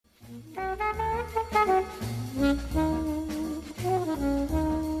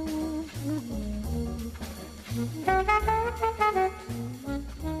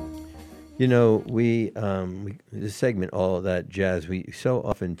We this segment, all of that jazz, we so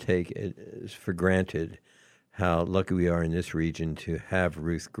often take it as for granted how lucky we are in this region to have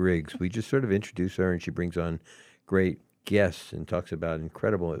Ruth Griggs. We just sort of introduce her, and she brings on great guests and talks about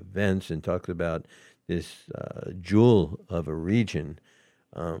incredible events and talks about this jewel of a region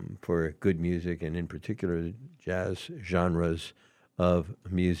for good music, and in particular jazz genres of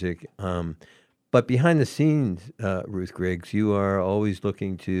music. But behind the scenes, Ruth Griggs, you are always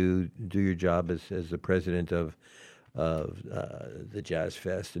looking to do your job as the president of the Jazz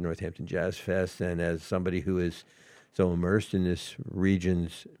Fest, the Northampton Jazz Fest, and as somebody who is so immersed in this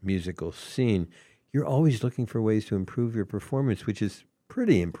region's musical scene, you're always looking for ways to improve your performance, which is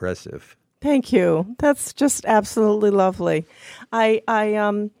pretty impressive. Thank you. That's just absolutely lovely.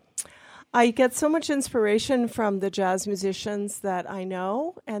 I get so much inspiration from the jazz musicians that I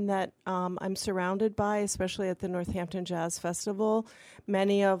know and that I'm surrounded by, especially at the Northampton Jazz Festival.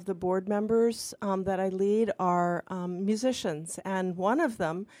 Many of the board members that I lead are musicians, and one of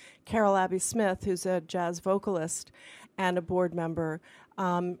them, Carol Abbey Smith, who's a jazz vocalist and a board member,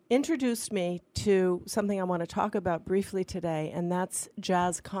 introduced me to something I want to talk about briefly today, and that's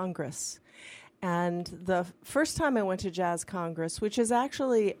Jazz Congress. And the first time I went to Jazz Congress, which is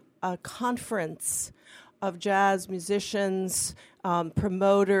actually a conference of jazz musicians,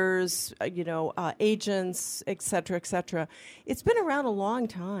 promoters, agents, et cetera, et cetera. It's been around a long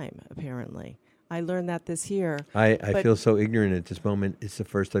time, apparently. I learned that this year. I feel so ignorant at this moment. It's the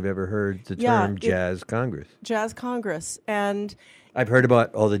first I've ever heard the term Jazz Congress. Jazz Congress. And I've heard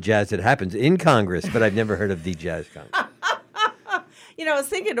about all the jazz that happens in Congress, but I've never heard of the Jazz Congress. I was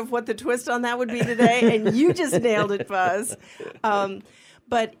thinking of what the twist on that would be today, and you just nailed it, Buzz.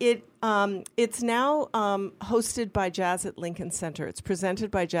 But it's now hosted by Jazz at Lincoln Center. It's presented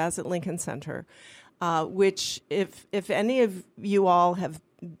by Jazz at Lincoln Center, which if any of you all have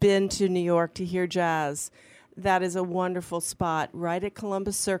been to New York to hear jazz, that is a wonderful spot right at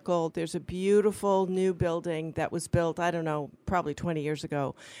Columbus Circle. There's a beautiful new building that was built, I don't know, probably 20 years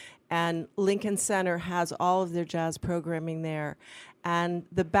ago. And Lincoln Center has all of their jazz programming there. And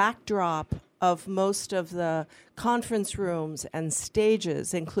the backdrop of most of the conference rooms and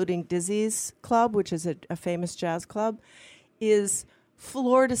stages, including Dizzy's Club, which is a famous jazz club, is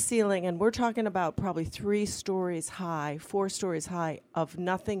floor to ceiling. And we're talking about probably 3 stories high, 4 stories high of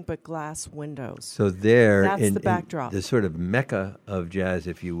nothing but glass windows. So that's the backdrop. The sort of mecca of jazz,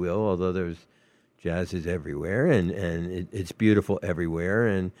 if you will, although jazz is everywhere and it's beautiful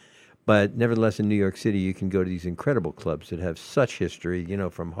everywhere. But nevertheless, in New York City, you can go to these incredible clubs that have such history,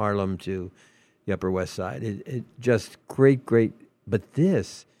 from Harlem to the Upper West Side. It just great. But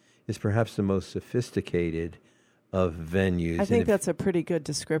this is perhaps the most sophisticated of venues. I think that's a pretty good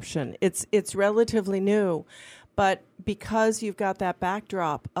description. It's relatively new, but because you've got that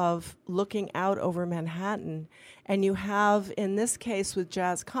backdrop of looking out over Manhattan, and you have, in this case with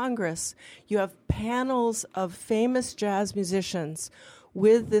Jazz Congress, you have panels of famous jazz musicians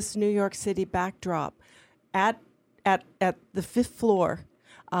with this New York City backdrop at the 5th floor,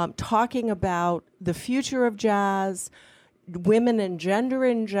 talking about the future of jazz, women and gender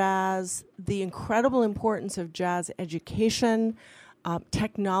in jazz, the incredible importance of jazz education,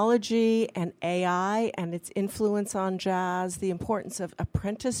 technology and AI and its influence on jazz, the importance of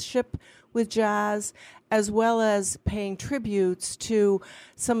apprenticeship with jazz, as well as paying tributes to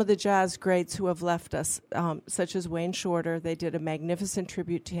some of the jazz greats who have left us, such as Wayne Shorter. They did a magnificent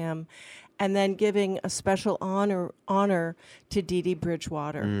tribute to him. And then giving a special honor to Dee Dee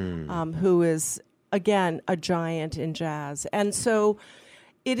Bridgewater, who is, again, a giant in jazz. And so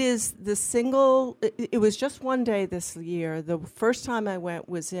it is it was just one day this year. The first time I went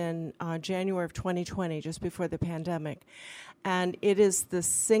was in January of 2020, just before the pandemic. And it is the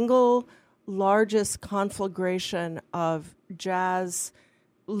single largest conflagration of jazz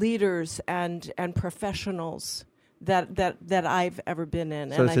leaders and professionals that I've ever been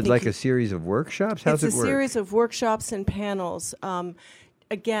in. So is it like a series of workshops? How's it work? It's a series of workshops and panels.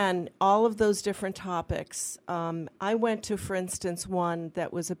 Again, all of those different topics. I went to, for instance, one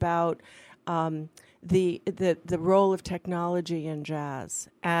that was about the role of technology in jazz,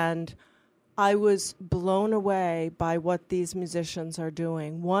 and I was blown away by what these musicians are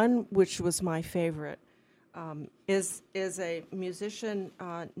doing. One, which was my favorite, is a musician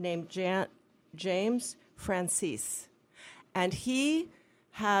named James Francis, and he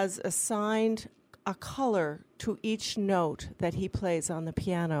has assigned a color to each note that he plays on the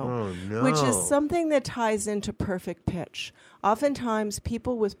piano, which is something that ties into perfect pitch. Oftentimes,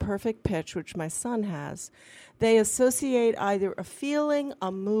 people with perfect pitch, which my son has, they associate either a feeling,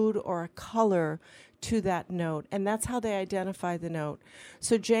 a mood, or a color to that note, and that's how they identify the note.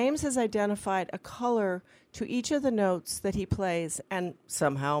 So James has identified a color to each of the notes that he plays, and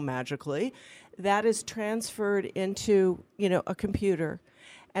somehow magically that is transferred into, a computer.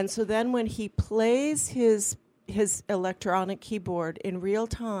 And so then when he plays his electronic keyboard in real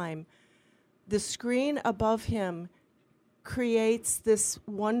time, the screen above him creates this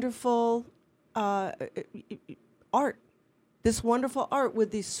wonderful art. This wonderful art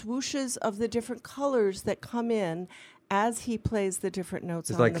with these swooshes of the different colors that come in as he plays the different notes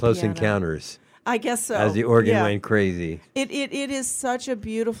on the piano. It's like Close Encounters. I guess so. As the organ went crazy. It is such a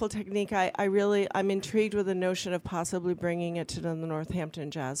beautiful technique. I'm intrigued with the notion of possibly bringing it to the Northampton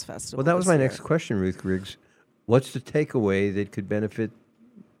Jazz Festival. Well, that was my next question, Ruth Griggs. What's the takeaway that could benefit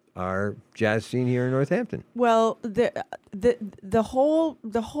our jazz scene here in Northampton? Well, the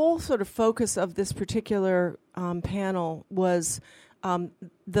whole sort of focus of this particular panel was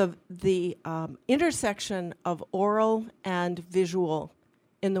the intersection of oral and visual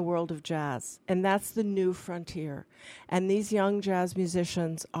in the world of jazz, and that's the new frontier. And these young jazz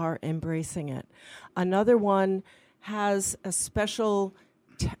musicians are embracing it. Another one has a special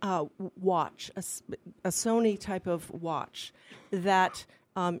watch, a Sony type of watch that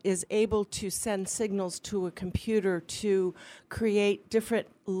is able to send signals to a computer to create different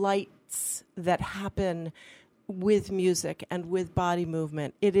lights that happen with music and with body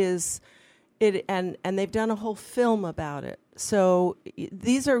movement. And they've done a whole film about it. So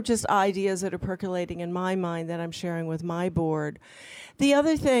these are just ideas that are percolating in my mind that I'm sharing with my board. The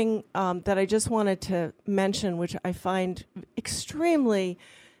other thing that I just wanted to mention, which I find extremely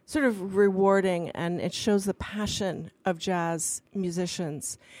sort of rewarding, and it shows the passion of jazz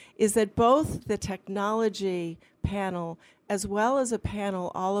musicians, is that both the technology panel as well as a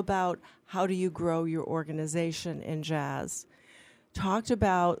panel all about how do you grow your organization in jazz talked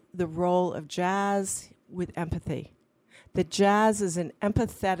about the role of jazz with empathy. That jazz is an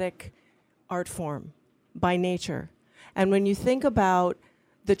empathetic art form by nature. And when you think about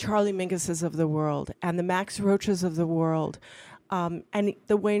the Charlie Mingus's of the world and the Max Roaches of the world, and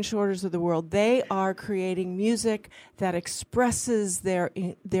the Wayne Shorters of the world, they are creating music that expresses their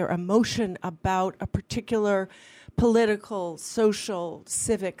emotion about a particular political, social,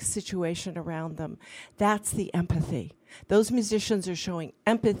 civic situation around them. That's the empathy. Those musicians are showing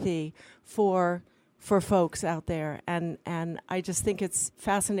empathy for folks out there, and I just think it's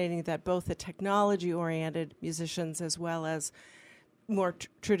fascinating that both the technology-oriented musicians as well as more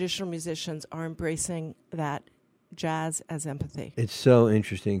traditional musicians are embracing that jazz as empathy. It's so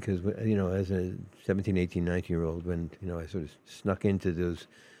interesting because, as a 17, 18, 19-year-old, when, I sort of snuck into those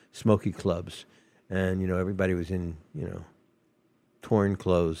smoky clubs and, everybody was in, torn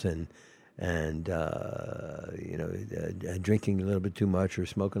clothes and drinking a little bit too much or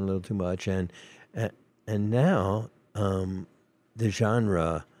smoking a little too much. And now the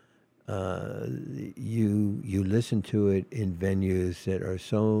genre, you listen to it in venues that are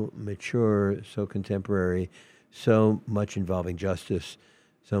so mature, so contemporary, so much involving justice,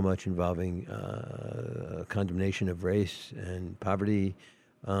 so much involving condemnation of race and poverty.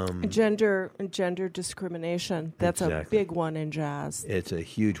 Gender discrimination. That's exactly. A big one in jazz. It's a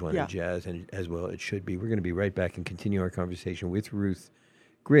huge one in jazz, and as well it should be. We're going to be right back and continue our conversation with Ruth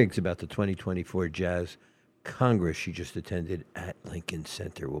Griggs about the 2024 Jazz Congress she just attended at Lincoln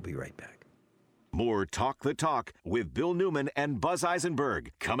Center. We'll be right back. More Talk the Talk with Bill Newman and Buzz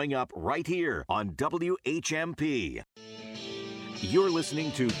Eisenberg coming up right here on WHMP. You're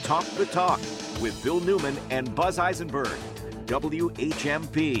listening to Talk the Talk with Bill Newman and Buzz Eisenberg,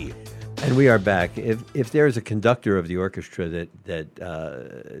 WHMP. And we are back. If there is a conductor of the orchestra that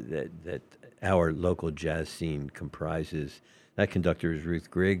our local jazz scene comprises, that conductor is Ruth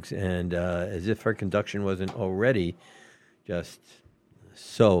Griggs. And as if her conduction wasn't already just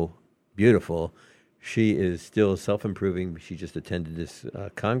so beautiful, she is still self-improving. She just attended this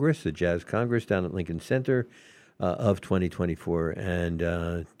Congress, the Jazz Congress down at Lincoln Center of 2024,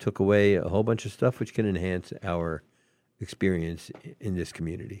 and took away a whole bunch of stuff which can enhance our experience in this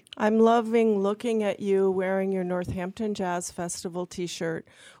community. I'm loving looking at you wearing your Northampton Jazz Festival t-shirt,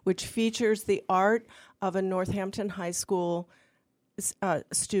 which features the art of a Northampton High School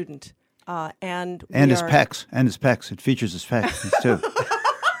student. And his pecs. It features his pecs too.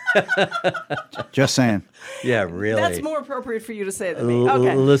 Just saying. Yeah, really. That's more appropriate for you to say than me.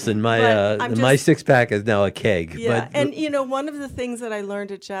 Okay. Listen, my six-pack is now a keg. Yeah, but, and one of the things that I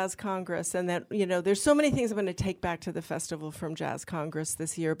learned at Jazz Congress, and that there's so many things I'm going to take back to the festival from Jazz Congress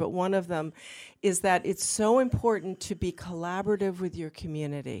this year, but one of them is that it's so important to be collaborative with your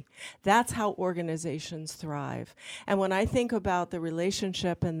community. That's how organizations thrive. And when I think about the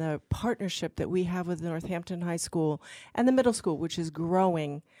relationship and the partnership that we have with Northampton High School and the middle school, which is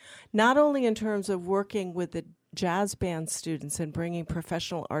growing, not only in terms of working with the jazz band students and bringing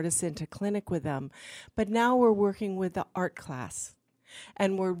professional artists into clinic with them, but now we're working with the art class.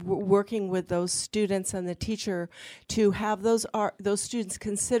 And we're working with those students and the teacher to have those students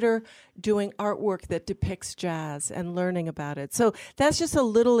consider doing artwork that depicts jazz and learning about it. So that's just a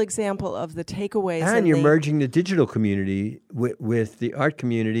little example of the takeaways. And you're merging the digital community with the art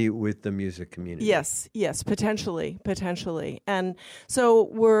community, with the music community. Yes, potentially. And so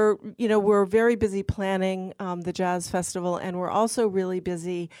we're very busy planning the Jazz Festival, and we're also really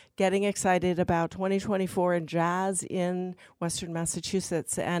busy getting excited about 2024 and jazz in Western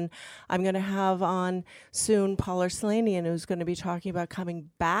Massachusetts. And I'm going to have on soon Paul Arslanian, who's going to be talking about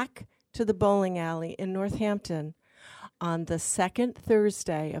coming back to the bowling alley in Northampton on the second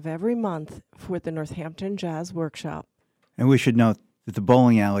Thursday of every month for the Northampton Jazz Workshop. And we should note that the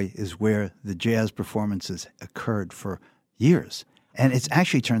bowling alley is where the jazz performances occurred for years. And it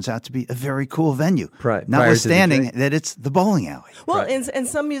actually turns out to be a very cool venue, notwithstanding that it's the bowling alley. Well, and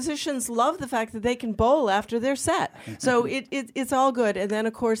some musicians love the fact that they can bowl after their set. So it's all good. And then,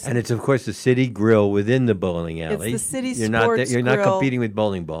 of course... And it's, of course, the city grill within the bowling alley. It's the city You're sports not competing with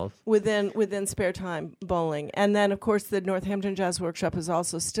bowling balls. Within spare time bowling. And then, of course, the Northampton Jazz Workshop is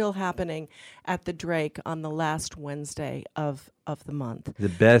also still happening at the Drake on the last Wednesday of the month. The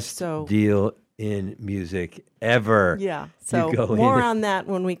best deal in music ever. Yeah. So more on that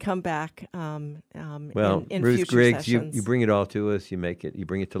when we come back. In Ruth Griggs, you bring it all to us. You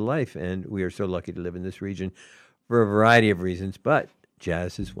bring it to life, and we are so lucky to live in this region for a variety of reasons, but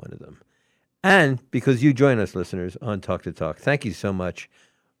jazz is one of them. And because you join us, listeners, on Talk to Talk. Thank you so much.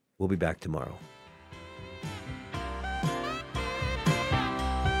 We'll be back tomorrow.